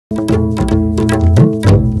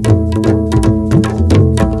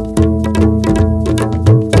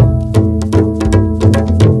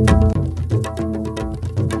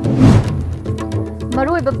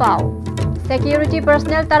Security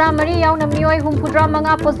personnel taramari yauna mioi humpudra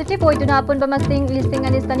manga positive oiduna apunba masing listing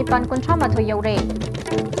ani sanipan kontra mathoi yaure.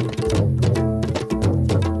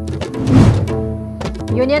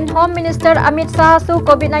 Union Home Minister Amit Shah su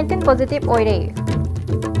COVID-19 positive oire.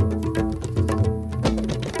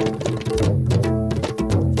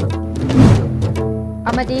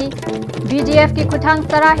 Amadi BDF ki kuthang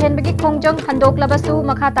tara henbagi khongjang handok labasu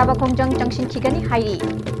makha taba khongjang changshin khigani hairi.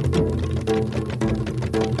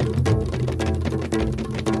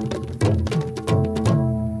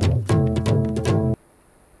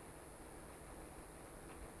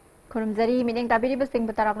 Kurumzari mining tabiri basing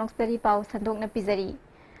butarak noksari pau sandok na pizari.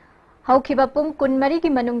 Haukiba pung kunmari ki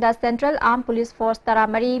manungda Central Armed Police Force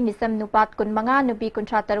taramari misam nupat kun manga nubi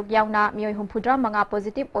kuntra taruk yauna mioi humpudra manga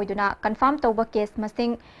positive oiduna confirm tauba case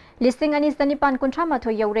masing listing ani sanipan kuntra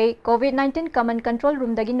mathoi yaure COVID-19 common control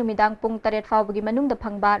room dagi numidang pung taret fawbagi manungda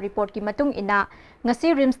phangba report ki matung ina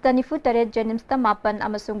ngasi rims ta nifu taret jenims ta mapan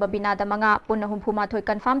amasung babina da manga punna humpu mathoi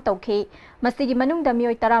confirm tauke masigi manungda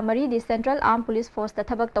mioi taramari di Central Armed Police Force ta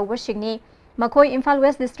thabak tauba singni Makoi Imphal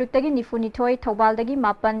West District dagi Nifunithoi Thoubal dagi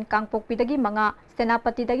Mapan Kangpokpi dagi Manga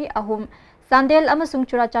Senapati dagi Ahum Sandel amasung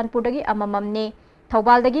Churachandpur dagi amamamne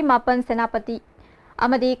Thoubal dagi Mapan Senapati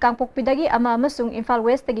amadi Kangpokpi dagi ama amasung Imphal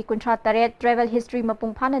West dagi Kuntra Taret travel history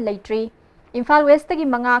mapung phana leitri Imphal West dagi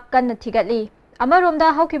Manga kan thigatli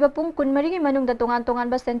amaromda haukiba pung kunmari gi manungda tongan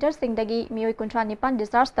ba center sing dagi mioi Kuntra nipan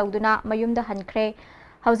discharge tawduna mayumda hankhre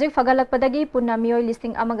Hauzik fagalakpadagi punna mioi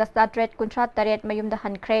listing amaga satret kuntra taret mayumda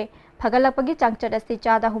hankhre fagalakpagi changchat asi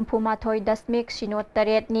chada humpuma thoi dasmik shinot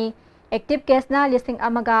taret ni active case na listing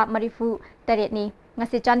amaga marifu taret ni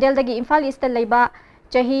ngasi Chandel dagi Imphal East leiba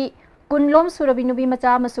chahi kunlom surabinubi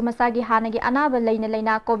macha masumasa gi hanagi anaba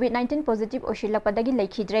leina COVID-19 positive oshilakpadagi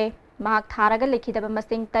leikhidre mahak tharaga leikhidaba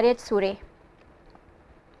masing taret sure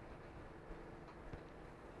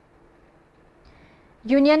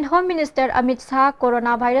Union Home Minister Amit Shah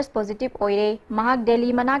coronavirus positive oire mahak Delhi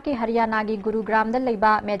manaki Haryana gi Gurugram da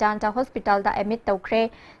leiba Medanta Hospital da admit tawkhre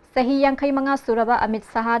sahi yankhai manga suraba Amit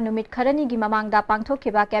Shah numit kharani gi mamangda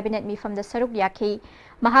pangthokiba cabinet mifam da saruk yakhi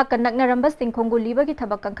mahak kanaknaramba singkhongu liba gi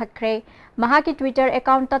thabak kangkhatkre mahak ki Twitter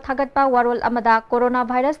account ta thagatpa warol amada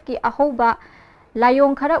coronavirus ki ahoba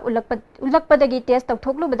layong khara ulakpadagi test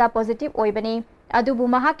tawthoklubada positive oibani adubu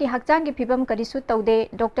mahak ki hakchang ki phibam karisu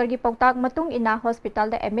tawde doctor gi pautak matung ina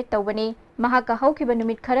hospital da admit tawbani mahak ka haukiba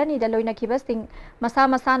numit kharani da loina khiba sing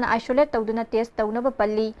masa na isolate tawduna test tawnaba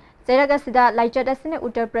palli cheraga sida laichat asine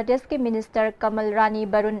Uttar Pradesh ki minister Kamal Rani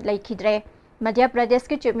Barun laikhidre Madhya Pradesh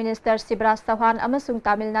ki chief minister Shivraj Chauhan amasung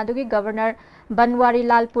Tamil Nadu ki governor Banwari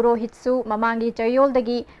Lal Purohit su mamangi chayol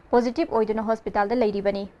dagi positive oiduna hospital da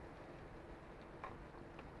leiribani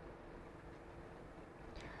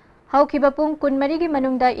Haukiba pung kunmari gi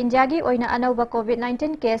manungda India gi oina anauba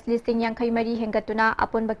COVID-19 case listing yankhai mari hengatuna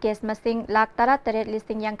apunba case masing lakh tara taret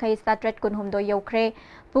listing yankhai satret kunhumdoi yaukre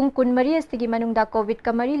pung kunmari asigi manungda COVID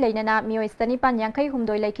kamari leinana mioi sanipan yankhai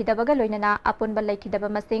humdoi laikhidabaga loinana apunba laikhidaba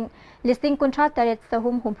masing listing kuntra taret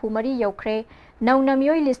sahum humpu mari yaukre nauna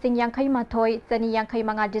mioi listing yankhai mathoi sani yankhai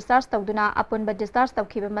manga discharge tawduna apunba discharge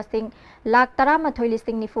tawkhiba masing lakh tara mathoi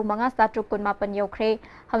listing nifu manga satruk kunmapan yaukre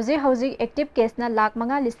hauji active case na lakh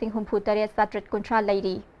manga listing humpu taret satret kuntra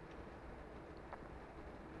lairi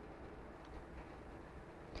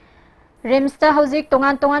Rims ta hauzik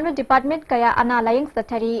tongan department kaya ana laying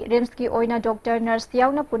sathari Rims ki oina doctor nurse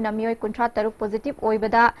yauna punna mioi kuntra taruk positive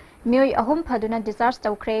oibada mioi ahum phaduna discharge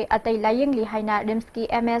tawkhre atai laying li haina Rims ki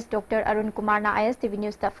MS Dr Arun Kumar na Istv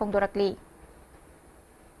News ta phongdorakli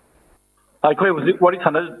Aikoi wari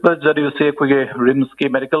thana jari se koge Rims ki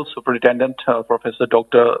medical superintendent Professor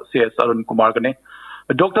Dr CS Arun Kumar gane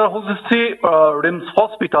Dr. Hosisi Rims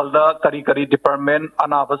Hospital da kari department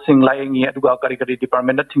anaba sing laying aduga kari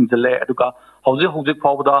department na thingzale aduga hauji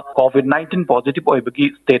fawda COVID-19 positive oibagi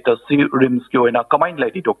status si Rims ki oina kamain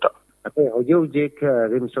laidi doctor hauji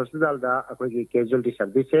Rims Hospital da akoi casualty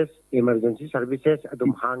services emergency services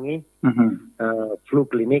adum hangi flu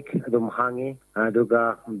clinic adum hangi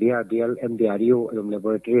aduga BRDL MDRU adum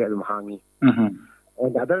laboratory adum hangi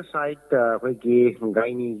On the other side,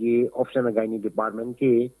 gynae option gynae department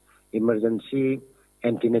ki emergency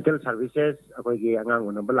antenatal services akoigi angang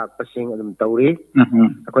unaba lakpasing adum tawri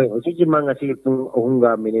akoi hojiji mangasi pung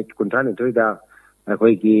ohunga minute kunthani thoida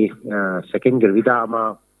akoigi second gravida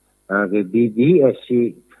ama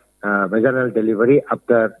BDSC vaginal delivery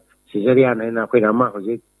after cesarean na akoi rama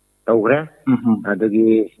hoji tawre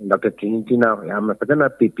adagi Dr. Trinity na yamna padana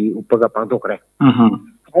PP upaga pangtokre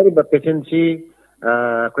hari ba patient si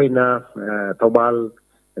koina Thoubal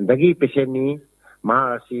dagi patient ni ma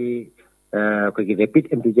si koigi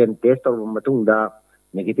rapid antigen test or matungda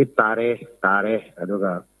negative tare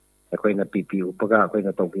aduga akoina PP upaga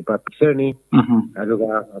akoina tawkiba picture ni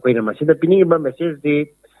aduga akoina masida piningiba message di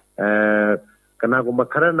kanagumba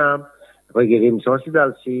kharana akoigi RIMS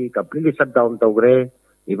hospital si completely shut down tawgre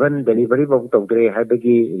even delivery babu tawgre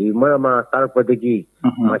haibagi rumor ama tarpadagi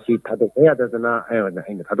masi thadok yadadana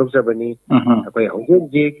aina thadok jabani akoi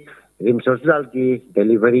hojik RIMS hospital ki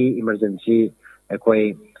delivery emergency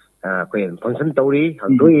akoi function tawri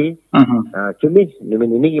handoi chumi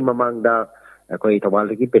nimini gi mamangda akoi thawal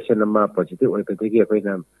gi patient ama positive oi pedigi akoi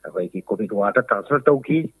na akoi ki covid water transfer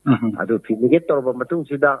tawki adu fumigate torba matung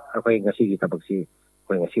sida akoi ngasi gi tabak si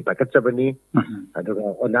akoi ngasi pakat chabani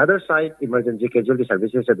aduga on the other side emergency casualty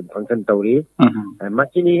services adu function tawri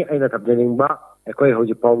machini aina thabjaning ba akoi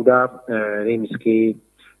hoji pawda RIMS ki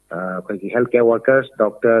akoi ki healthcare workers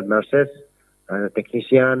doctor nurses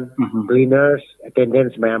technician cleaners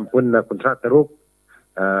attendants mayam punna contract taruk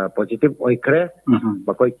positive oikre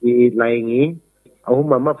bakoi ki laingi ahum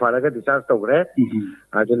mama faraga discharge tawre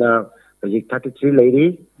aduna hojik 33 lady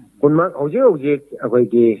kunma hojik akoi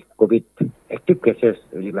ki covid active cases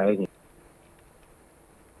hojik laingi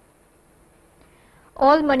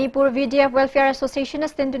All Manipur VDF Welfare Association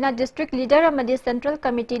Sinduna District Leader amadi Central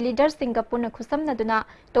Committee Leader Singapore khusam naduna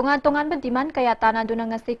tongan ba demand kaya tana duna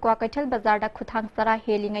ngasi kwa Kaithal Bazar da khuthang sara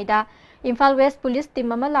helingaida Imphal West Police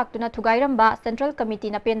team ama laktuna thugairamba Central Committee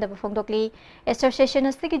na penda bufongdokli Association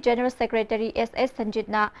asigi General Secretary SS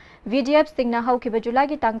Sanjitna VDF singna haukiba July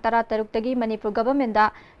gi tang 13 tagi Manipur government da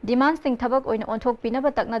demand sing thabak oina onthok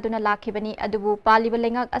pinaba takna duna lakhibani adubu paliba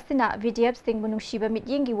lengak asina VDF sing bunungsiba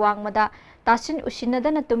mityengi wangmada tashin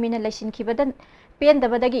ushinadana tumina laisin khibadan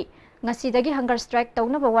pendabadagi ngasidagi hunger strike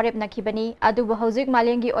taunaba warep nakhibani adubu hojik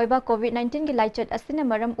malengi oiba COVID-19 gi laichat asina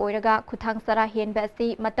maram oiraga khuthang sara henba asi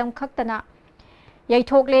matam khaktana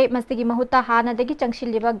yaithokle masigi mahuta hanadagi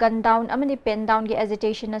changshiliba gun down amani pen down gi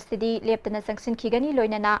agitation asidi leptana sangsin khigani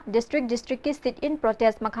loinana district ki sit in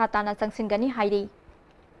protest makhatana sangsingani hairi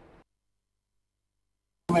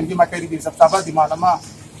mengi makai di sabtaba di malama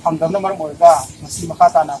hamdamna mar moiga masi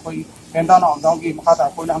makhatana koi pendana hamdam gi makhata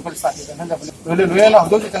koi na hunger strike dan handa le na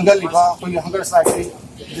hdo jungle liba koi hunger strike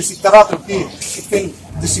district tara to ki sitin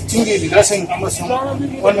district gi leader sing amasung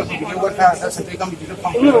on ki level ka da sate kam di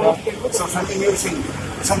pam so santi music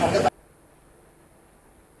samanga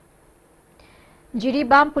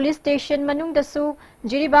Jiribam Police Station Manung Dasu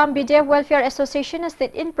Jiribam VDF Welfare Association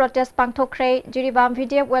sit in protest pangthokre Jiribam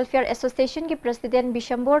VDF Welfare Association ki President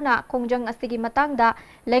Bishamborna Kongjang asigi matangda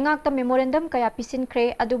lengak ta memorandum kaya pisinkre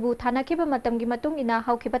adubu thanakiba matam gi matung ina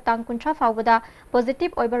haukiba tang kuntra fawada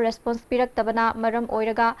positive oiba response pirak tabana maram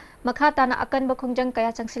oiraga makhatana akanba khongjang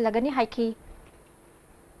kaya changsilagani haiki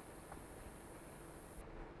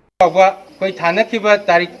koi thana kiba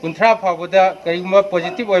tarik kunthra phawada kaiguma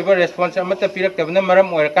positive oiba response amata pirak tabna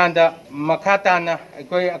maram oirakanda makhata na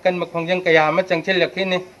koi akan makhongjang kaya ama changchil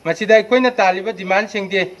lakhini masida koi na taliba demand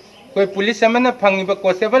singde koi police amana phangiba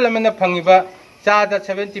constable amana phangiba chada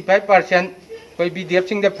 75% koi BDF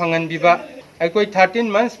singda phangan biba koi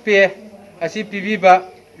 13 months pay asi pibiba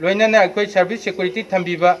loina na koi service security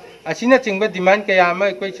thambiba asina chingba demand kaya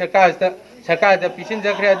ama koi sarkar da pisin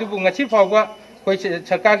jakre adubu ngachi phawba koi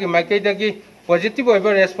sarkar gi makai dagi positive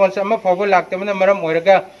oiba response ama phawba laktamana maram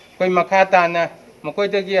oiraga koi makhata na makoi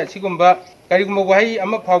dagi asigumba karigumba wahi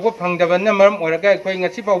ama phawba phangdabana maram oiraga koi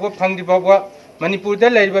ngachi phawba phangdi phawba Manipur da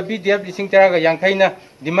laiba BDF lising taraga yangkhaina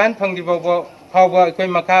demand phangdi phawba koi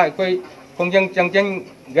makha koi khongjang changjang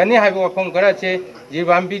gani haiba wafam kara che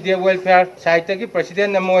Jiribam BDF welfare site gi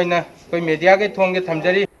president namoina koi media ge thongge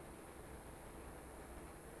thamjari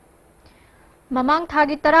Mamang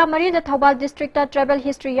thagi tara mari da Thobal district ta travel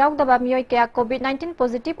history yaudaba mioi kaya COVID-19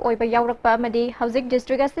 positive oiba yaurakpa amadi hauzik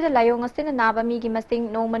district asida layong asina naba mi gi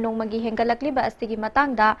masing nongma gi hengalakliba asigi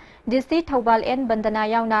matangda DC Thobal and Bandana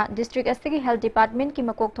yauna district asigi health department ki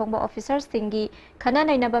makok thongba officers singi khana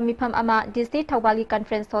nainaba mifam ama DC Thobal gi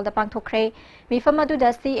conference hall da pangthokre mifam adu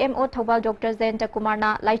da CMO Thobal Dr. Zainta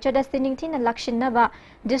Kumarna laichada siningthina lakshinnaba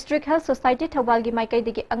district health society Thobal gi maikai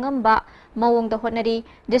digi angamba mawong da honari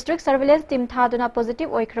district surveillance team thaduna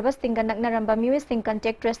positive oikraba singa naknaramba miwe sing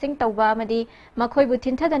contact tracing tawba amadi makhoi bu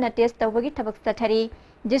thinthadana test tawbagi thabak sathari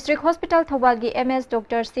district hospital Thobal gi MS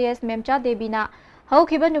Dr. CS Memcha Debina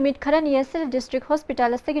haukiba numit kharani asir district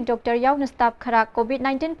hospital asigi doctor yauna staff khara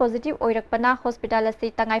COVID-19 positive oirakpana hospital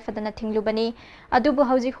asi tangai fadana thinglubani adubu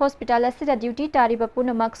hauji hospital asida duty tariba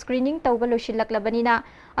punamak screening tawba loshilaklabanina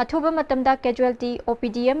athuba matamda casualty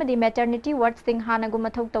OPD amadi maternity ward sing hanagu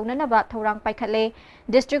mathau tawnanaba thorang paikhatle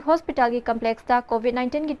district hospital gi complex ta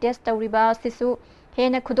COVID-19 gi test tawriba sisu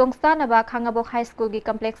hena khudongstanaba khangabok high school gi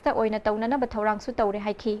complex ta oina tawnanaba thorang su tawre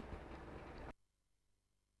haiki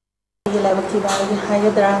लाइबक थीबा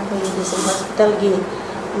हाइगदरा कोई district hospital की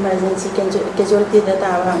emergency casualty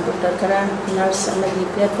ताबा doctor खरा nurse अमदी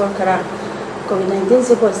platform खरा कोविड-19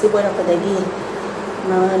 से positive होरपदगी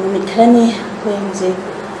नुमित खरनी कोई मुझे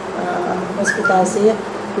hospital से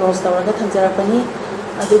close तौरगा थंजरपनी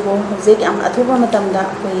अदुबो हौजिक याम अथुबा मतमदा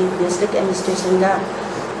कोई district administration का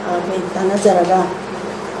कोई तानाजरगा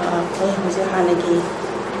कोई हौजिक हानगी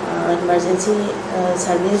इमरजेंसी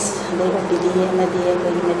सर्विस दे ओपीडी अमदी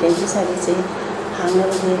कोई मेटर्निटी सर्विस से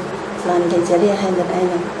हांगनबगे प्लान लेजरी हाइंदना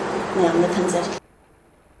आइना मयामना थंजरी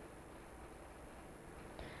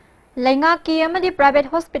Laingaki amadi private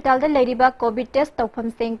hospital da leiriba covid test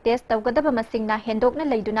tawphamsing test tawgadaba masingna hendokna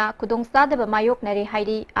leiduna kudongsadaba mayoknari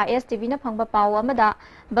hairi Istv na phangba paw amada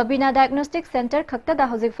Babina Diagnostic Center khakta da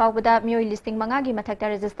hojik fawbada mioi listing manga gi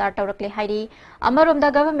mathakta register tawrakle hairi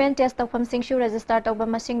amaromda government test tawphamsing shu register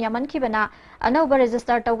tawba masing yaman khibana anauba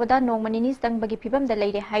register tawbada nongmanini sangbagi phibam da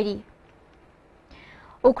leire hairi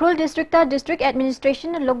Ukhrul district district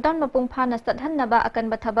administration lockdown mapung phana sadhanaba akan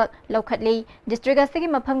bathabak lokhatli district asigi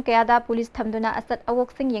mapham kayada police thamduna asat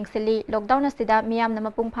awok sing yengsili lockdown asida miyam na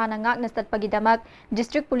mapung phana ngak na satpagi damak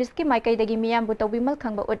district police ki maikai dagi miyam bu tawbimal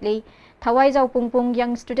khangba utli thawai jaw pungpung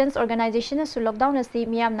young students organization su lockdown asi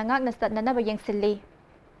miyam na ngak na satnana ba yengsili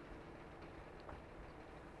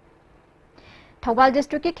Thawal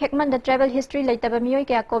district ki khekman da travel history laitaba miyoi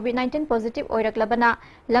kya covid-19 positive oiraklabana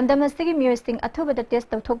lamdam asigi miyoi sing athuba da test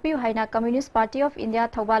tawthokpiu haina communist party of india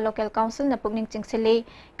Thawal local council na pungning chingsili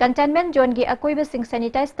containment zone gi akoiba sing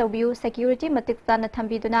sanitize tawbiu security matik sana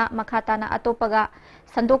thambiduna makhata na atopaga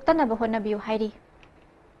sandokta na bahona biu hairi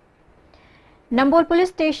Nambol police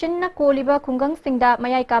station na koliba khungang singda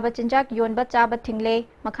mayai kaba chinjak yonba chaba thingle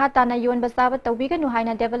makhata na yonba chaba tawbiga nu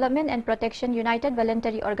haina development and protection united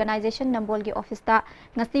voluntary organization Nambol gi office ta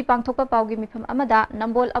ngasi pangthokpa pawgi mifam amada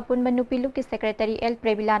Nambol apun manupi luki secretary L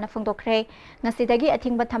Prebila na phongdokre ngasi dagi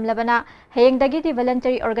athingba thamlabana hayeng dagi di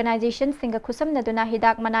voluntary organization singa khusam na duna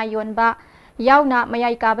hidak mana yonba yauna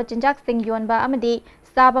mayai kaba chinjak sing yonba amadi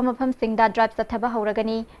saba mafam singda drive sathaba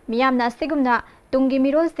hauragani miyamna sigumna Tungi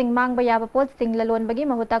mirol sing mang bayaba pot sing lalon bagi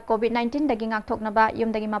mahuta COVID-19 dagi ngakthoknaba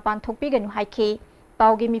yumdagi mapan thokpiganu haiki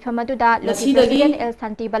paugi mifamaduda Loki President L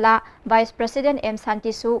Santi Bala Vice President M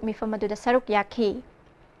Santi Su mifamaduda saruk yakhi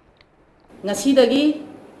ngasi dagi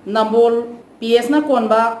Nambol PS na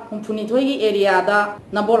konba humphuni thoigi area da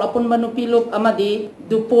Nambol apun manupi lop amadi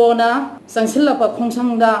dupona sangsilapa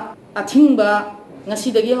khongsangda athingba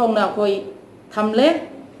ngasi dagi hongna koi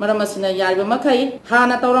thamle maramasina yaiba makai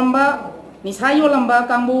hana tawramba Nisa yolamba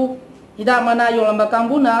kambu hidak mana yolamba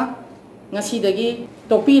kambu na ngasidagi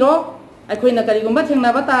topiro akoi na karigumba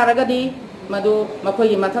thengnaba taragadi madu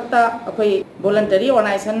makoi mathakta akoi voluntary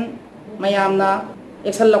organization mayamna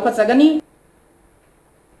action lokhatsagani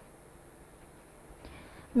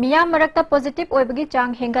Miyam marakta positive oibagi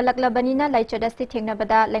chang hengalaklabanina laichadasi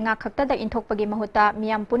thengnabada lenga khakta da inthokpagi mahuta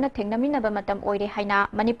miyam puna thengnaminaba matam oire haina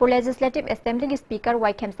Manipur Legislative Assembly gi Speaker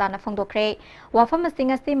Y Khemsana phongdokre wafam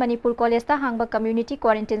asingasi Manipur College ta hangba community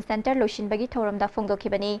quarantine center loshinbagi thoramda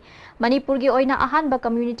phongdokhibani Manipur gi oina ahanba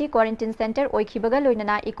community quarantine center oikhibaga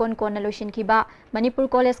loinana ikon konna loshinkhiba Manipur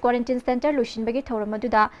College quarantine center loshinbagi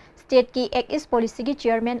thoramaduda state ki ex policy gi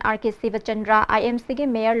chairman RK Sivachandra IMC gi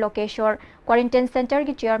mayor Lokeshwar quarantine center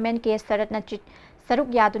ki chairman K Sarat Nachit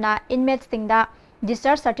Saruk Yaduna inmates singda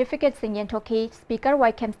discharge certificate sing yenthoki Speaker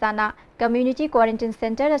Y Khemsana community quarantine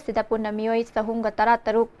center asida punna miyoi sahumga tara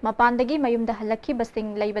taruk mapandagi mayumda halakhi basing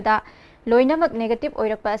leibada loinamak negative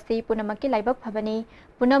oirakpa asi punamaki laibak phabani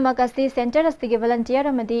punamak asi center asigi volunteer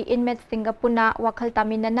amadi inmates singa punna wakhal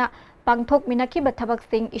taminana pangthok minakhi bathabak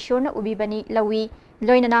sing ishorna ubibani lawi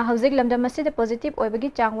loinana hauzik lamdam asida positive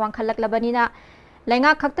oibagi chang wangkhalaklabanina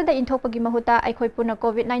Lainga khakta da inthokpagi mahuta aikhoi puna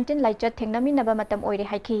COVID-19 laichat thengnaminaba matam oire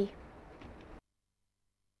haiki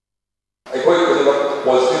aikhoi puna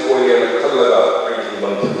positive oire khallaga ai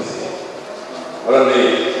bangthisi alani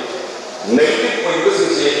negative oire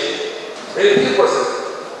sinse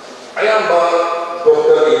 80% ayamba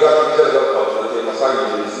doctor ida teacher da pawte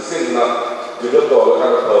masagi sinna develop to ka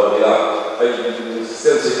pawila ai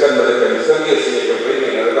sense kan da kai sangi se ke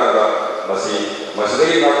pene na da masi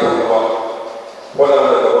na ko Pola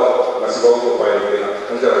na tawa nasibaw ko pa yung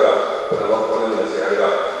kanjaraga panawa ko na nasiyaga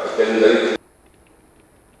kendari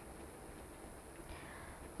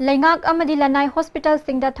Laingak amadi lanai hospital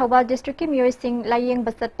singda Thobal district ki miyoi sing layeng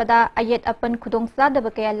basatpada ayet apan khudong sadaba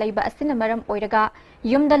kaya leiba asina maram oiraga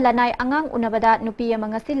yumda lanai angang unabada nupi ama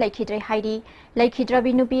ngasi laikhidre hairi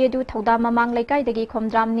laikhidrabi nupi edu thodam mamang laikai dagi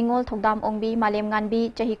khomdram ningol thodam ongbi malem nganbi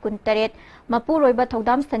chahi kun taret mapuroiba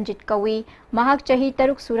thodam sanjit kawi mahak chahi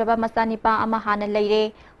taruk suraba masanipa ama hana leire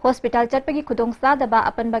hospital chatpagi khudong sadaba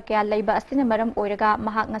apan ba kaya leiba asina maram oiraga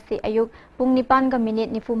mahak ngasi ayuk pung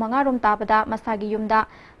 9:45 rom tabada masagi yumda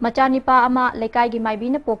Machanipa ama laikai gi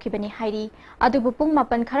maibina pokibani hairi adubu pung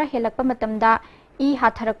mapan khara helakpa matamda I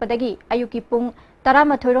hatharakpadagi ayuki pung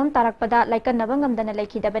 12 rom tarakpada laikan nabangamdana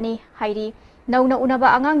laikhidabani hairi nauna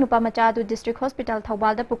unaba angang nupa macha du district hospital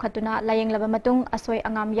Thaubalda pukhatuna layenglaba matung asoi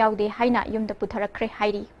angam yaude haina yumda putharakre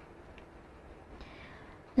hairi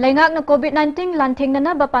Laingak na COVID-19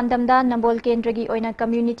 lanthengna ba pandamda Nambol Kendragi oina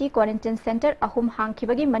community quarantine center ahum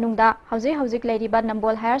hangkhibagi manungda hauzik lairiba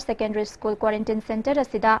Nambol Higher Secondary School quarantine center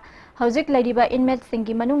asida hauzik lairiba inmate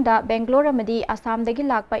singi manungda Bangalore amadi Assam dagi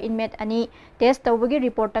lakpa inmate ani test tawbagi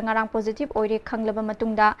report ngarang positive oire khanglaba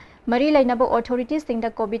matungda mari lainaba authorities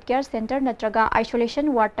singda COVID care center natraga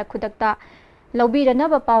isolation ward ta khudakta Laubirana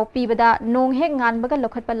pau pibada nong hek nganbaga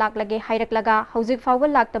lokhatpa laklage hairaklaga hauzik fawba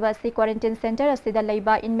laktaba si quarantine center asida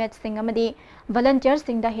leiba inmate sing amadi volunteer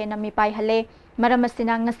singda hena mi pai hale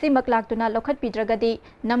maramasina ngasi maklaktuna lokhat pidragadi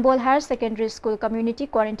Nambol Higher Secondary School Community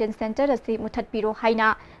Quarantine Center asi muthat piro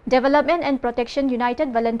haina Development and Protection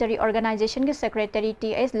United Voluntary Organization ki secretary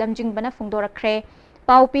TS Lamjing bana phungdorakre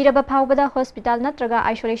Pau piraba phawbada hospital natraga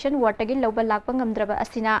isolation ward tagi loba lakpa ngamdraba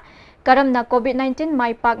asina karamna COVID-19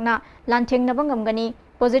 mai pakna lanthengna ngamgani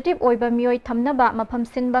positive oiba mioi thamnaba mafam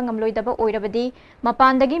sinba ngamloidaba oirabadi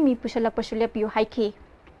mapandagi mi pusalakpa sulepiu haiki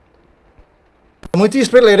Community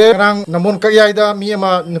spread later rang namon kayaida mi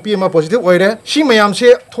ama nupi ama positive oire si mayam se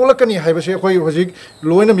tholakani haibase khoi hojik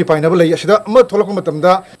loina mi painaba lei asida ama tholakma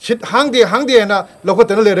matamda sit hangde na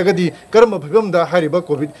lokotana leragadi karam bhibamda hariba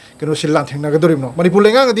covid keno silan thengna gadorimno manipur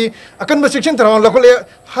lenga gadi akan ba section tarawan lokole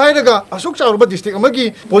hairaga asuk chawrba district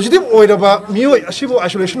amagi positive oiraba mioi asibo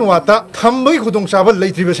isolation wata thambai khudong chaba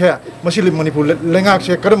leitribase masili manipur lenga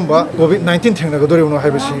se karamba covid 19 thengna gadorimno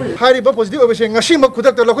haibase hariba positive obese ngasi mak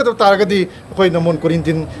khudak ta lokota taragadi khoi namon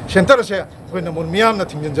quarantine center se khoi namon miyam na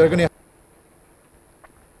thingjan jargani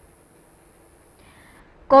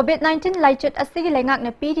COVID-19 laichut asigi lengak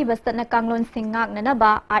na piri basat na kanglon singak na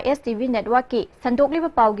naba Istv network ki sandokliba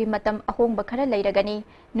pawgi matam ahong bakhara leiragani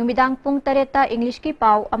numidang pung tareta English ki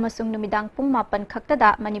paw amasung numidang pung mapan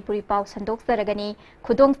khaktada Manipuri paw sandok saragani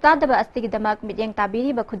khudong sadaba asigi damak midyang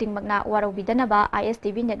tabiri ba khuding magna warobidana ba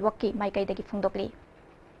Istv network ki maikai dagi phungdokli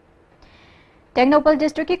Technopal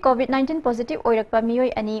district ki COVID-19 positive oirakpa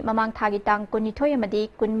miyoi ani mamang thagi tang kunithoi amadi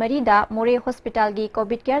kunmari da More hospital gi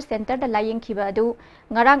COVID care center da layeng khiba adu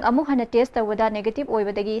ngarang amu hana test tawada negative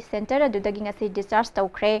oibadagi center adu dagi ngasi discharge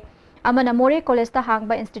tawkhre amana More college ta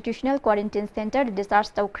hangba institutional quarantine center da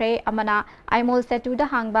discharge tawkhre amana Aimol Setu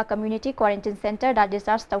da hangba community quarantine center da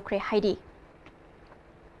discharge tawkhre haidi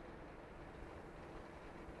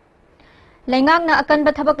Laingak na akan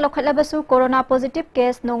bathabak lokhatlabasu corona positive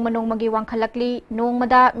case nongmagi wangkhalakli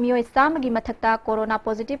nongmada mioi samagi mathakta corona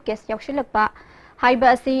positive case yaushilakpa haiba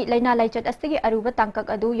asi laina laichat asigi aruba tangkak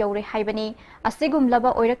adu yaure haibani asigumlaba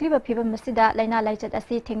oirakliba phibam masida laina laichat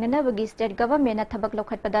asi thengnanabagi state government na thabak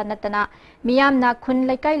lokhatpada natana miyamna khun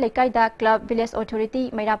laikai da club village authority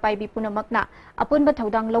maira paibi punamakna apunba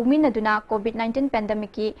thodang lawminaduna COVID-19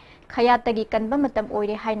 pandemic ki khayatagi kanba matam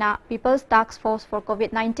oire haina people's task force for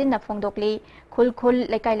COVID-19 na phongdokli khul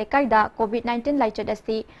laikai da COVID-19 laichat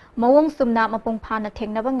asi mawong sumna mapung phana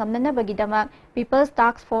thengnaba ngamnanabagi damak people's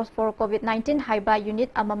task force for COVID-19 haiba unit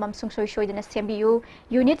amamam sungsoi soidana sembiu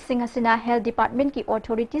unit singasina health department ki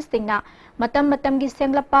authorities singna matam gi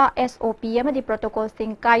semlapa SOP amadi protocol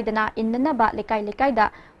sing kaidana innanaba laikai da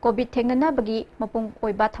COVID thengnanabagi mapung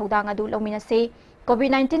oiba thodang adu lawminase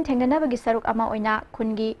COVID-19 thengnanabagi saruk ama oina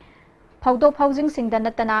khungi Phawdok phawjing singda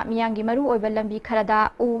natana miyangi maru oiba lambi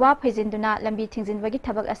kharada uwa phaijinduna lambi thingjinbagi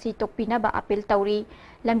thabak asi tokpinaba appeal tawri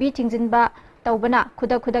lambi thingjinba tawbana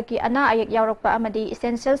khuda ki ana ayak yawrakpa amadi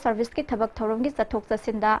essential service ki thabak thoromgi chathok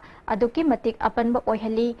chasinda aduki matik apanba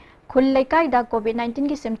oihali khul laikai da COVID-19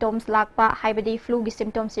 ki symptoms lakpa haibadi flu gi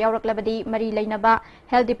symptoms yawraklabadi mari lainaba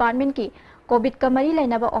health department ki COVID ka mari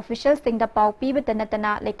lainaba official singda pau piba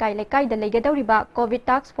tanatana laikai da legadawriba COVID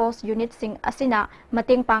task force unit sing asina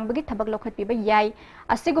mateng pangbagi thabak lokhat piba yai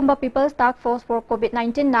asigumba people's task force for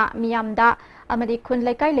COVID-19 na miyamda amadi khun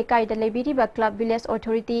laikai da lebiriba club village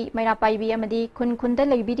authority maira paibi amadi khun da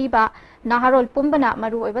lebiriba naharol pumbana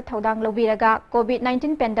maru oiba thodang lobiraga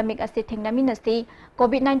COVID-19 pandemic asi thengnaminasi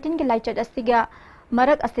COVID-19 ki laichat asiga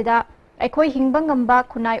marak asida ꯑꯩꯈꯣꯏ ꯍꯤꯡꯕ ꯉꯝꯕ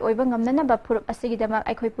ꯈꯨꯟꯅꯥꯏ ꯑꯣꯏꯕ ꯉꯝꯅꯅꯕ ꯐꯨꯔꯨꯞ ꯑꯁꯤꯒꯤꯗꯃꯛ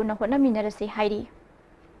ꯑꯩꯈꯣꯏ ꯄꯨꯟꯅ ꯍꯣꯠꯅꯃꯤꯟꯅꯔꯁꯤ ꯍꯥꯏꯔꯤ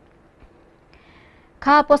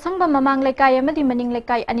खा पोसंग ममांग लेकाय अमदी मनिंग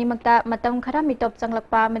लेकाय अनिमक्ता मतम खरा मिटोप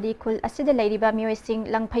चंगलकपा अमदी खुल असिदा लैरिबा मियोइसिंग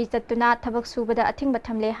लंगफै चत्तुना थबक सुबदा अथिंग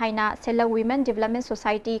बथमले हाइना सेलो वुमेन डेवलपमेंट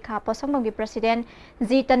सोसाइटी खा पोसंग गी प्रेसिडेंट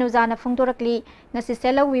जी तनुजाना फुंगदोरकली ngasi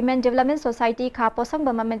सेलो वुमेन डेवलपमेंट सोसाइटी खा पोसंग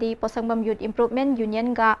अमदी पोसंग यूथ इंप्रूवमेंट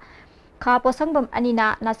यूनियन गा खा पोसंग अनिना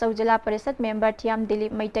नासौ जिला परिषद मेंबर थियाम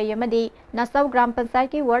दिलीप मैतै अमदी नासौ ग्राम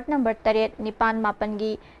पंचायत की वार्ड नंबर 3 निपान मापन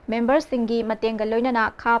गी मेंबर सिंगी मतेंग लोइनना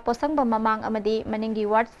खा पोसंग ममांग अमदी मनिंगी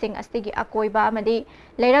वार्ड सिंग अस्तिगी अकोइबा अमदी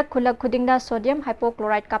लेरक खुलक खुदिंगदा सोडियम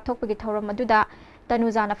हाइपोक्लोराइड कापथोकपगी थौरम अदुदा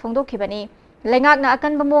तनुजाना फोंदोखिबनी लेंगाकना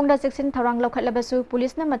अकनबा मोंगदा सेक्शन थौरांग लौखटलबसु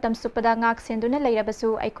पुलिसना मतम सुपदा ngak सेंदुना लेरबसु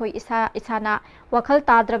अखोई इसाना वखल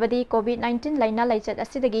ताद्रबदी कोविड-19 लाइना लाइचत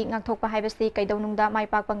असिदगी ngakthokpa haibasi kaidonungda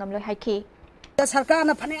माइपाकपा ngamloi haiki सरकार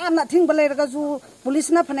ना फने ना थिंग बलेरगजु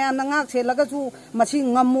पुलिस ना फने ना ngak सेलगजु मसी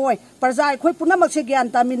ngमोय प्रजा अखोई पुनमक से ज्ञान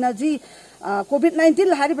तामिनजी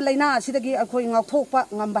कोविड-19 हारिब लाइना असिदगी अखोई ngakthokpa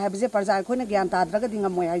ngamba हाइबजे प्रजा अखोई ना ज्ञान ताद्रगदी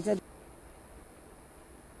ngमोय हाइजे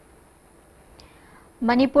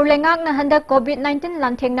मणिपुर लेंगाकना हंदक कोविड-19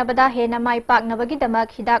 लांथेंगनबदा हेना माइपाकनबगीदमक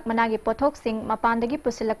हिदाक मनागी पोथोकसिंग मपानदगी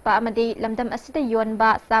पुसिलकपा अमदी लमदम असिदा योनबा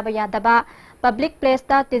साबा यादबा पब्लिक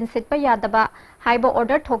प्लेसता तिनसिटपा यादबा हाइबो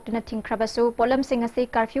ऑर्डर थोक्तुना थिंख्रबसु पोलमसिंग असि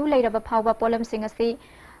कर्फ्यू लेरबा फावबा पोलमसिंग असि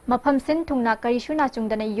मफम सिन थुंगना करिसु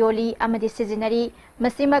नाचुंगदना योली अमदी सिजिनरी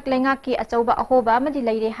मसिमक लेंगाकी अचौबा अहोबा अमदी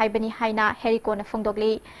लेरे हाइबनी हाइना हेरिकोना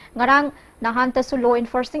फोंदोगली ngarang nahantasu law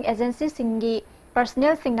enforcing agency singi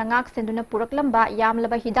personal सिंगनाक सेंदुना पुरकलंबा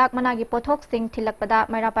यामलबा हिदाक मनागी पोथोक सिंग थिलकपदा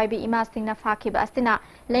मैरापाइबी इमा सिंगना फाखिबा असिना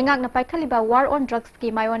लेंगाकना पाइखलिबा वार ऑन ड्रग्स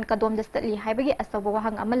की मायोन कदोम दस्तली हाइबगी असौबा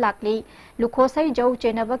वहंग अमा लाकली लुखोसै जौ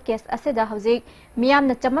चेनबा केस असेदा हौजिक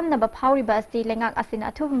मियामना चममनबा फाउरिबा असि लेंगाक असिना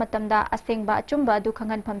अथुब मतमदा असेंगबा अचुंबा दु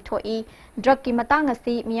खंगनफम थोई ड्रग की मतांग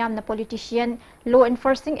असि मियामना politician law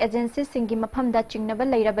enforcing agency सिंगी मफमदा चिंगनबा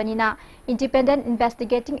लेरबनिना independent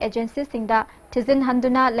investigating agency सिंगदा थिजिन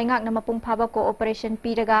हंदुना लेंगाकना मपुंग फाबा को ऑपरेशन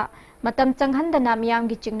पीरगा मतम चंगहंदना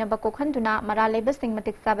मियामगी चिंगनबा कोखंदुना मरा लेबा सिंग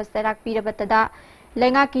मतिक साबा सराक पीरबतदा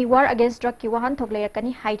लेंगा की वार अगेंस्ट ड्रग की वाहन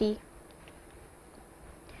थोकलेरकनी हाइरी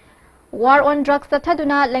वार ऑन ड्रग्स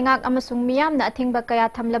तथदुना लेंगाक अमसुंग मियामना अथिंगबा कया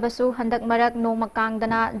थमलबसु हंदक मरक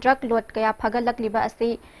नोमकांगदना ड्रग लोड कया फगलकलिबा असि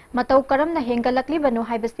मतौ करमना हेंगलकलिबनु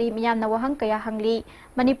हाइबसि मियामना वहंग कया हंगली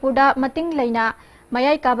मणिपुरदा मतिंग लेना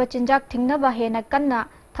मयाई काबा चिंजाक थिंगनबा हेना कन्ना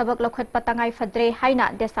थबक लखत पतंगाई फद्रे हाइना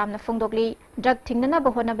देसामना फोंदोगली drug थिंगनबा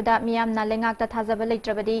होनबदा मियामना लेंगाकता थाजबा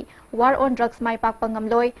लेत्रबदी war on drugs माइपाकपा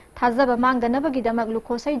ngamloi थाजबा मांगदनबगीदमक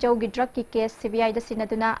लुखोसै जौगी drug की केस सीबीआई दा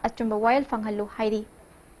सिनदुना अचुंबा vial फंगहल्लु हाइरी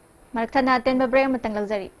मरकथना तेनबा break Matang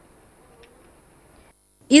luxury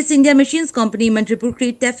East India Machines Company Manipur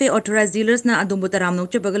Crete Tefe authorized dealers na adumbu taram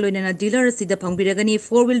nokche bagaloina dealer asida phangbiragani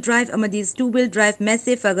 4-wheel drive amadi 2-wheel drive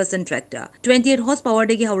Massey Ferguson tractor 28 horsepower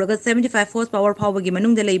degi hauraga 75 horsepower phawagi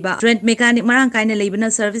manungda leiba Trent mechanic marang kaina leibana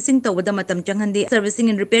servicing tawada matam changhande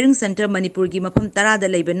servicing and repairing center Manipur gi mafam 10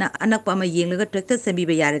 da leibana anakpa ama yenglaga tractor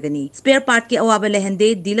sembiba yaragani spare part ki awaba lehende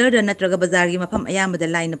dealer da natraga bazar gi mafam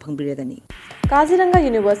ayamada line phangbiragani Kaziranga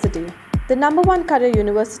University, the #1 career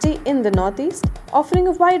university in the Northeast, offering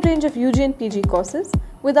a wide range of UG and PG courses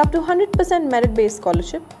with up to 100% merit-based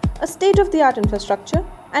scholarship, a state-of-the-art infrastructure,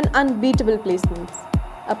 and unbeatable placements.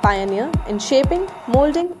 A pioneer in shaping,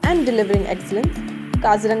 molding, and delivering excellence,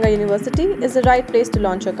 Kaziranga University is the right place to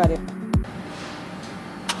launch your career.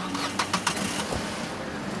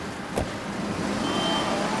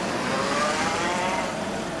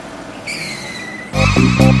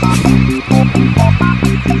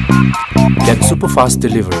 Get super fast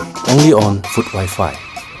delivery only on Food Wi-Fi.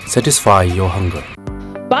 Satisfy your hunger.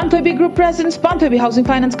 Panthobi Group presents Panthobi Housing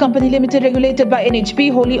Finance Company Limited, regulated by NHB,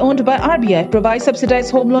 wholly owned by RBI, provides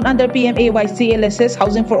subsidized home loan under PMAYCLSS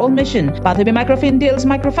Housing for All mission. Panthobi Microfin deals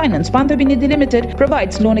microfinance. Panthobi Nidhi Limited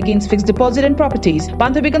provides loan against fixed deposit and properties.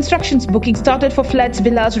 Panthobi Constructions booking started for flats,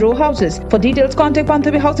 villas, row houses. For details, contact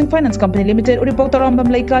Panthobi Housing Finance Company Limited, Uripok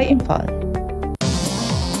Tarambam Laikai, Imphal.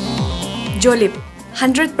 Jolip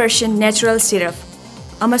 100% natural syrup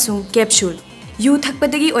amasung capsule yu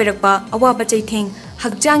thakpadagi oirakpa awaba chaitheng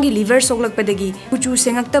hakjangi liver soklakpadagi kuchu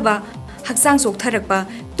sengaktaba haksang soktharakpa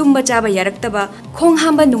tumba chaba yaraktaba khong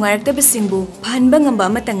hamba nungaraktaba singbu phanba ngamba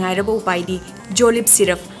amata ngairaba upaidi Jolip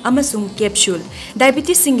syrup amasung capsule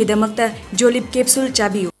diabetes singidamakta Jolip capsule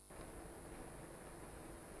chabiyu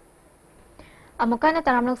amukana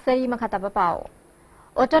taramnok sari makhataba pao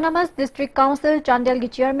Autonomous District Council Chandel gi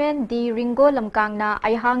Chairman D Ringo Lamkangna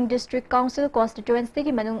Aihang District Council Constituency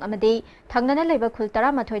gi manung amadi thangnana leiba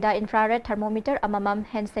khultara mathoida infrared thermometer amamam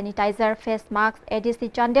hand sanitizer face mask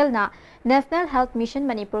ADC Chandel na National Health Mission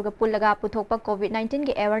Manipur ga pullaga puthokpa COVID-19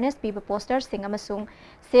 gi awareness piba poster sing amasung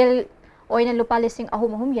sel oina lupa lising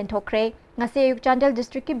ahum yenthokre ngase ayuk Chandel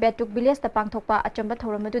District ki Betuk Village ta pangthokpa achamba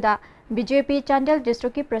thoramaduda BJP Chandel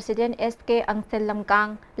District ki President SK Angsel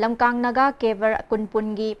Lamkang naga Kever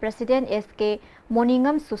Kunpungi President SK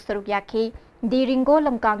Moningam Susaruk Yaki D Ringo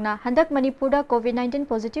Lamkangna handak Manipurda COVID-19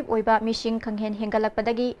 positive oiba mishing khanghen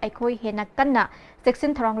hengalakpadagi aikhoi hena kanna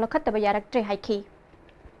section tharang lokhattaba yaraktre haiki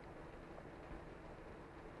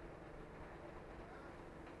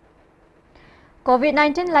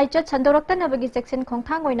COVID-19 laichat chandorakta nabagi section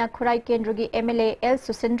khongthang oina khurai kendrugi MLA L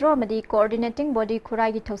Susendro amadi coordinating body khurai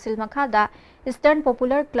gi thosil makhada Eastern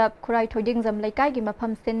Popular Club khurai thoding jam laikai gi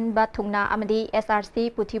mafam sin ba thungna amadi SRC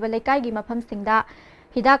puthiba laikai gi mafam singda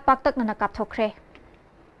hidak paktak nana kapthokre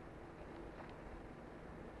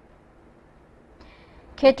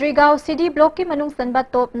Khetrigaon CD block ki manung sanba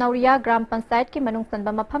top Nauria Gram Panchayat ki manung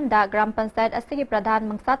sanba mafamda Gram Panchayat asigi pradhan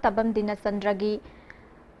mangsa tabam dina sandragi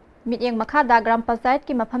Mityeng Makhada Gram Panchayat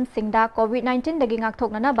ki mafam singda COVID-19 dagi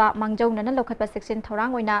ngakthoknana ba mangjaugnana lokhatpa section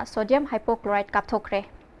thorang oina sodium hypochlorite kapthokre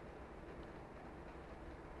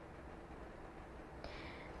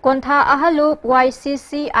Kontha Ahalup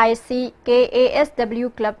YCCIC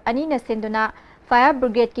KASW Club ani na senduna Fire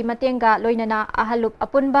Brigade ki matenga loinana Ahalup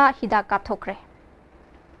apunba hidak kapthokre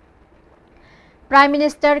Prime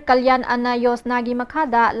Minister Kalyan Anna Yosna gi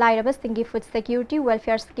makhada lairaba singi food security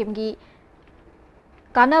welfare scheme gi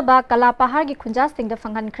Kanaba Kalapahar gi khunja singda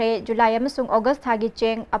fanghan khre July amasung August thagi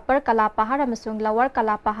cheng upper Kalapahar amasung lower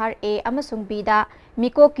Kalapahar A amasung B da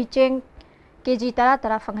miko ki cheng kg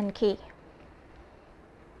tara fanghan khi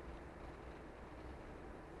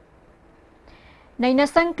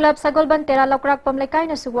Nainasang Club Sagolban Tera Lokrak Pamlekai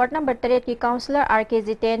na Ward number 3 ki Councillor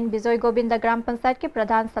RK10 Bijoy Govinda Gram Panchayat ki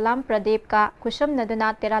Pradhan Salam Pradeep ka Kusham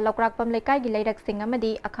Naduna Tera Lokrak Pamlekai gi Lairak Singh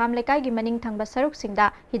amadi Akham Lekai gi maning thangba saruk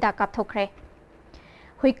singda hida kapthokre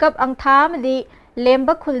Huikap Angtha amadi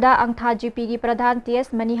Lemba Khulda Angtha GP gi Pradhan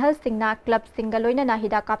TS Manihal Singna Club Singaloina na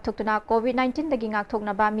hida kapthoktuna COVID-19 dagi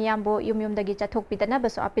ngakthokna ba miyambo yumyum dagi chathokpidana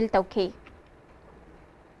baso appeal tawkhe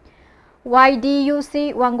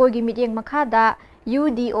YDUC Wangoi gi mityeng makhada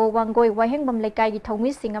UDO Wangoi Wahengbam Lekai gi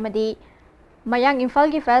Thongmi Singh amadi Mayang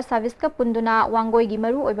Imphal gi Fire Service ka punduna Wangoi gi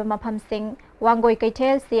maru oiba mafam sing Wangoi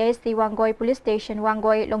Kaithel CIC Wangoi Police Station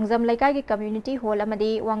Wangoi Longjam Lekai gi Community Hall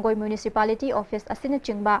amadi Wangoi Municipality Office asina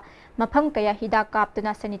chingba mafam kaya hidak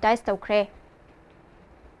kaptuna sanitize tawkhre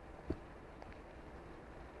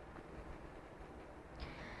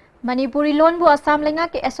Manipuri lon bu Assam lenga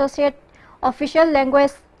ki Associate Official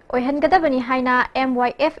Language Oihangadabani haina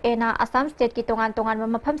MYFA na Assam State ki tongan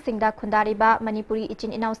mafam singda khundariba Manipuri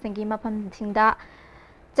ichin inaw singi mafam singda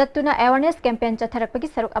Chattuna awareness campaign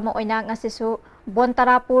chatharakpagi saruk ama oina ngasisu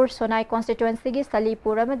Bontarapur Sonai constituency gi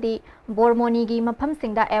Salipur amadi Bormoni gi mafam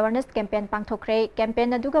singda awareness campaign pangthokre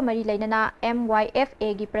campaign aduga mari leinana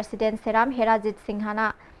MYFA gi President Seram Herajit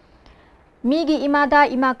Singhana Migi imada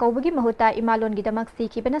ima kaubagi mahuta imalon gi damak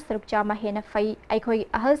sikhibana saruk chama hena fai aikhoi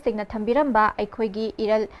ahal singna thambiramba aikhoi gi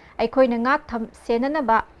iral aikhoi na ngak tham senana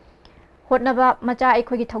ba hotnaba macha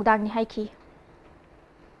aikhoi gi thodang ni haiki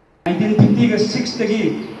 1956 tagi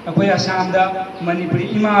akhoi Assam da Manipuri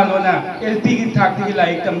imalona LP gi thak gi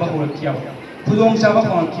laik tamba horakhiya khudong chaba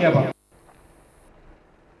phangkhiya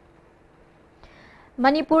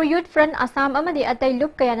Manipur Youth Front Assam amadi atai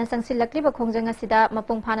lup kayana sangsilakliba khongjang asida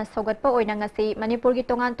mapung phana sogatpa oina ngasi Manipur gi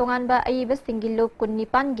tongan ba aiba single lup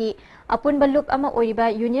kunnipan gi apunba lup ama oiba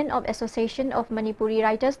Union of Association of Manipuri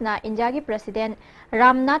Writers na India gi President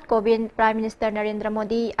Ramnath Kovind Prime Minister Narendra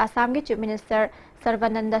Modi Assam gi Chief Minister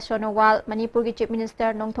Sarvananda Sonowal Manipur gi Chief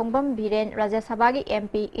Minister Nongthongbam Biren Rajya Sabha gi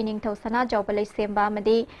MP Iningthau Sana Jawbalai Semba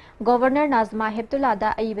amadi Governor Nazma Heptullah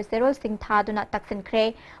da aiba serol singh thaduna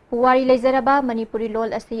taksinkhre Puwari Lezaraba Manipuri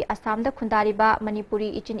lol asi Assam da khundariba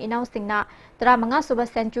Manipuri ichin inaw singna 35 suba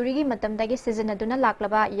century gi matamdagi sizinaduna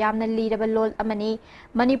laklaba yamna liraba lol amani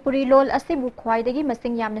Manipuri lol asi bu khwaidagi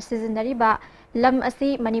masing yamna sizinariba lam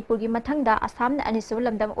asi Manipur gi mathangda Assam na anisu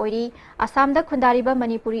lamdam oiri Assam da khundariba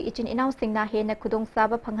Manipuri ichin inaw singna hena khudong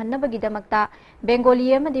saba phanghanabagi damakta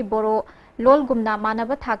Bengali amadi Boro lol gumna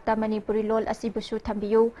manaba thakta Manipuri lol asi busu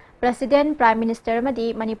thambiyu President Prime Minister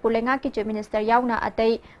amadi Manipur lenga ki Chief Minister yauna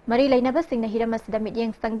atai mari lainaba singna hiramasida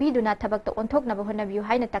midyeng sangbiduna thabakta onthoknaba honabiyu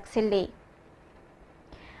haina taksilli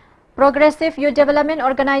Progressive Youth Development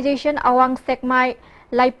Organization Awang Sekmai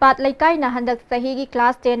Laipat Laikai na handak sahigi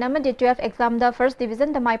class 10 amadi 12 exam da first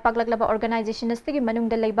division da mai paklaklaba organization asigi manung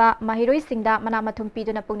da leiba mahiroi singda manamathum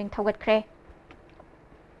piduna pungning thaugatkhre.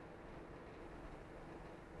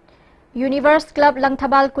 Universe Club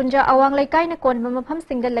Langthabal Kunja Awang Laikai na konba mafam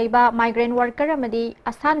singda leiba migrant worker amadi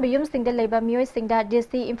asan biyum singda leiba mioi singda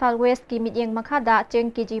DC Imphal West ki mityeng makhada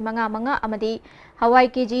cheng kg manga amadi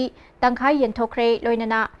Hawaii kg tangkhai yenthokre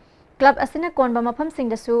loinana Club asina konba mafam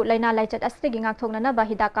singdasu laina laichat asigi ngakthoknana ba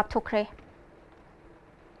hida kapthokre.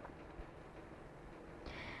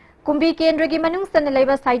 Kumbi Kendra gi manung san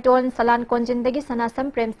leiba Saiton Salan Konjindagi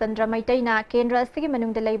Sanasam Prem Chandra Maitaina Kendra asigi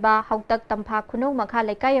manung de leiba hautak tampha khuno makha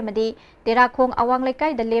laikai amadi Terakhong Awang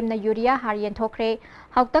Laikai da lemna Yuria har yenthokre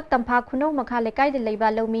hautak tampha khuno makha laikai de leiba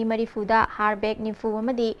Lomi Marifuda har beg nifu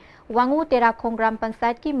amadi Wangu Terakhong Gram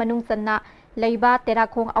Panchayat ki manung sanna Leiba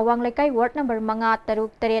Terakhong Awang Laikai Ward number 5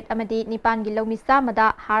 Taruk Teret amadi Nipan gi Lomi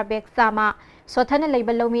Samada har beg sama Sothana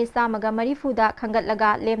leiba Lomi Samaga Marifuda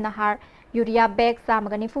khangatlaga lemna har Yuria beg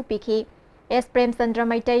samaga nifu pikhi S Prem Chandra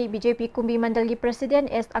Maitai BJP Kumbi Mandal gi President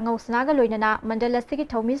S Angau Sanaga loinana Mandal asigi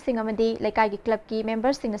thomi sing amadi Laikai gi club ki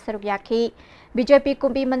members sing na saruk yakhi BJP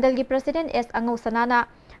Kumbi Mandal gi President S Angau Sanana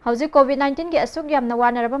Hauji COVID-19 gi asuk yamna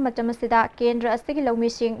wanaraba matam asida Kendra asigi lomi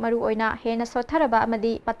sing maru oina hena sotharaba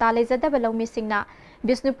amadi patale jadaba lomi singna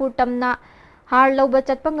Bisnupur tamna har loba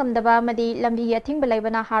chatpa ngamdaba amadi lambi athingba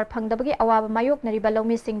leibana har phangdabagi awaba mayok nariba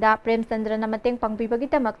lomi singda Prem Chandra na mateng pangbibagi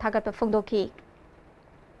tamak thagatpa phongdokhi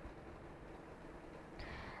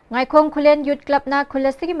Ngaikhong Khulen Youth Club na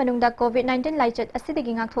khulasigi manungda COVID-19 laichat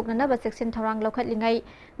asidagi ngakthoknana ba section thorang lokhatlingai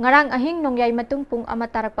ngarang ahing nongyai matung pung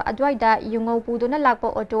ama tarakpa adwaida yungau puduna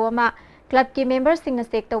lakpa auto ama club ki members sing na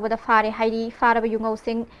sek tawbada fare hairi faraba yungau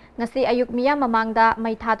sing ngasi ayuk miya mamangda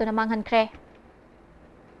mai thaduna manghankre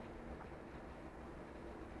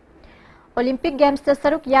Olympic Games ta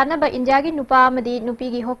saruk yanaba India gi nupa amadi nupi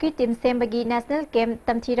gi hockey team sembagi national camp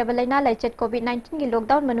tamthiraba laina laichat COVID-19 gi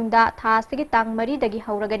lockdown manungda tha sigi tang mari dagi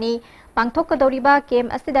hauragani pangthok kadoriba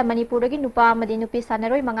camp asida Manipur gi nupa amadi nupi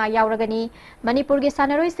sanaroi manga yauragani Manipur gi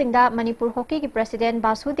sanaroi singda Manipur hockey gi president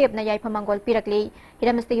Basudev na yaifa mangol pirakli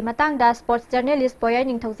hiramasti gi matangda sports journalist Boyai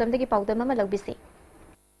Ningthaujam dagi paudam ama lagbisi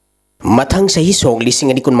Mathang sahi sok lising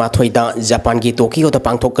ani kun mathoida Japan gi Tokyo da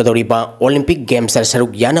pangthok kadoriba Olympic Games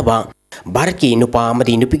saruk yanaba Bharat ki nupa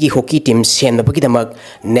amadi nupi ki hockey team semnabagi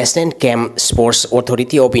National Camp Sports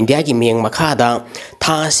Authority of India ki miyeng makhada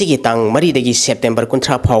tha sigi tang mari dagi September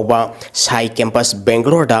 13 phawba Sai Campus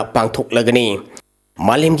Bangalore da pangthok lagani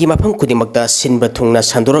Malim gi mafam kudimakta sinba thungna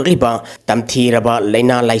sandoraliba tamthiraba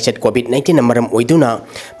laina laichat COVID-19 maram oiduna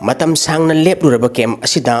matam sangna lepluraba camp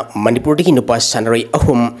asida Manipur dagi nupa sanaroi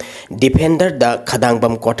ahum defender da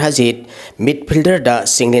khadangbam kothajit midfielder da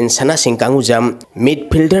Singlen Sana Singh Kangujam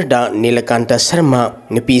midfielder da Nilakanta Sharma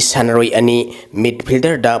nupi sanaroi ani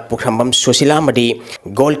midfielder da Pukhrambam Susila Madi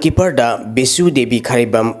goalkeeper da Besu Devi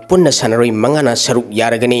Kharibam punna sanaroi mangana saruk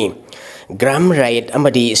yaragani Gram Riot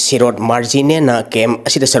amadi Sirot Margine na kem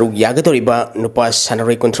asida saruk yagadoriba nupa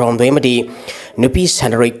sanaroi kontrom do amadi nupi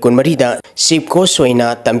sanaroi kunmarida sipko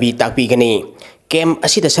soina tambi takpi gani kem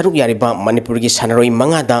asida saruk yariba Manipur gi sanaroi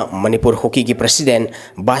mangada Manipur hockey gi president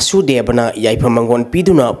Basudev na yaifa mangon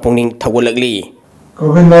piduna pungning thawolagli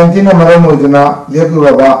COVID-19 na maram oiduna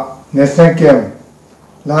lepluraba national camp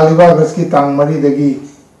laliba gaski tang mari dagi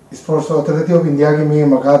Sports Authority of India gi mi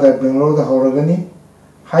makada Bangalore da horagani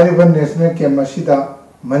Hariban National Camp Masida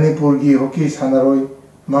Manipur gi hockey sanaroi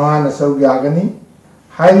mangana saruk yagani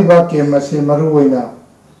Hariba camp masi maruoina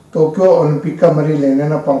Tokyo Olympic ka mari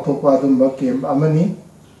lenana pangthokpa adumba camp amani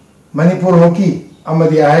Manipur hockey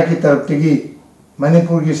amadi ahai ki taraf tigi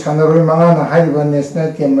Manipur gi sanaroi mangana hariba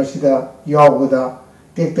national camp masida yawbada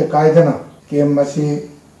tekta kaidana camp masi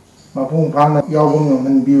mapung phana yawbung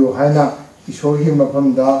manbiu haina isorgi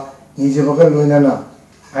mapamda nijebaga loinana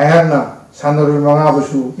ayana Sanaroi manga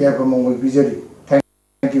basu yaifa mangol bijari.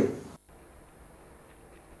 Thank you.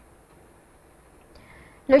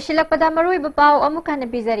 Loishilak pada marui bapau amukan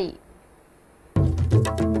bijari.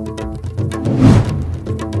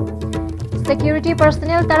 Security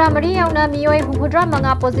personnel taramari yauna miyoi humhudra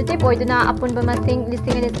manga positive oiduna apun bamasing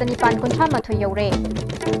lising ani sanipan kuncha matho yaure.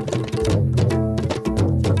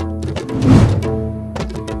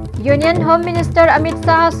 Union Home Minister Amit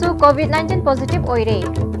Shah su COVID-19 positive oire.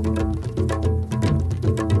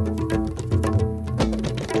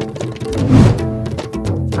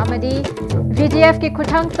 Amadi VDF ki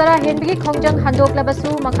khutang sara henbigi khongjang handok labasu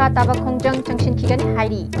makha taba khongjang changshin khigani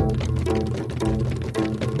hairi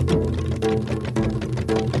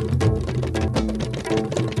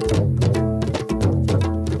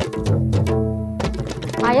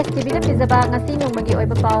ISTV da pizaba ngasi nongmagi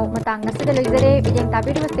oiba pau matang ngasi da loizare bideng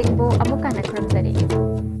tabiri wasingbo amuka na khuramzari.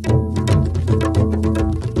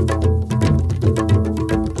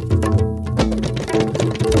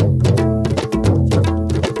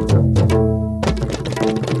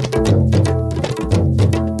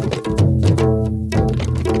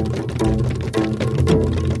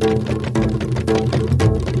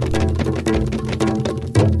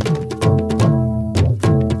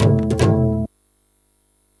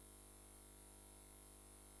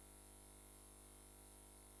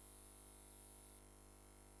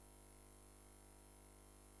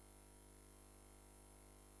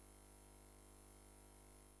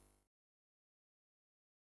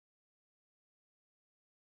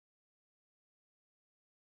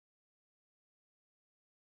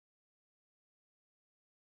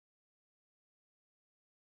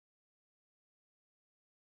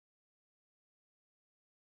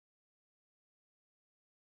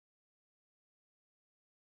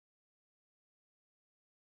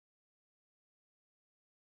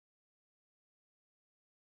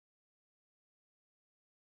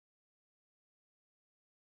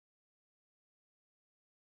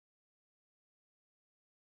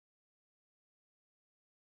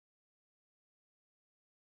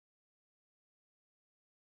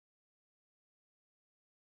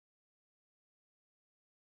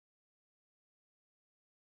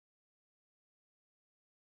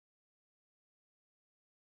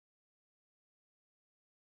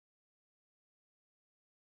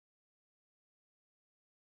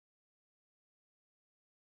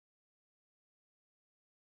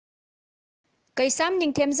 Kaisam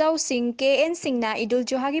Ningthemjau Singh KN Singhna Idul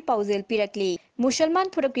Joha gi paujel pirakli. Musalman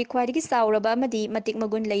Purapki Khwaidagi Sauraba Amadi Matik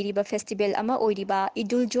Magun Leiriba Festival Ama Oiriba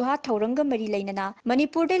Idul Joha Thauranga Mari Leinana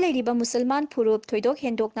Manipur de Leiriba Musalman Purup Thoidok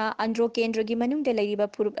Hendokna Andro Kendragi Manungde Leiriba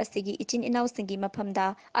Purup Asigi Ichin Inau Singi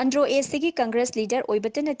Maphamda Andro Asigi Congress Leader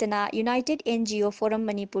Oibatanatana United NGO Forum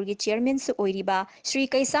Manipur gi Chairman Su Oiriba Shri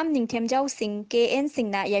Kaisam Ningthemjau Singh KN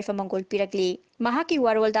Singhna Yaifamangol Pirakli. Mahaki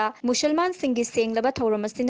Warolda Musalman Singhi Senglaba Thauram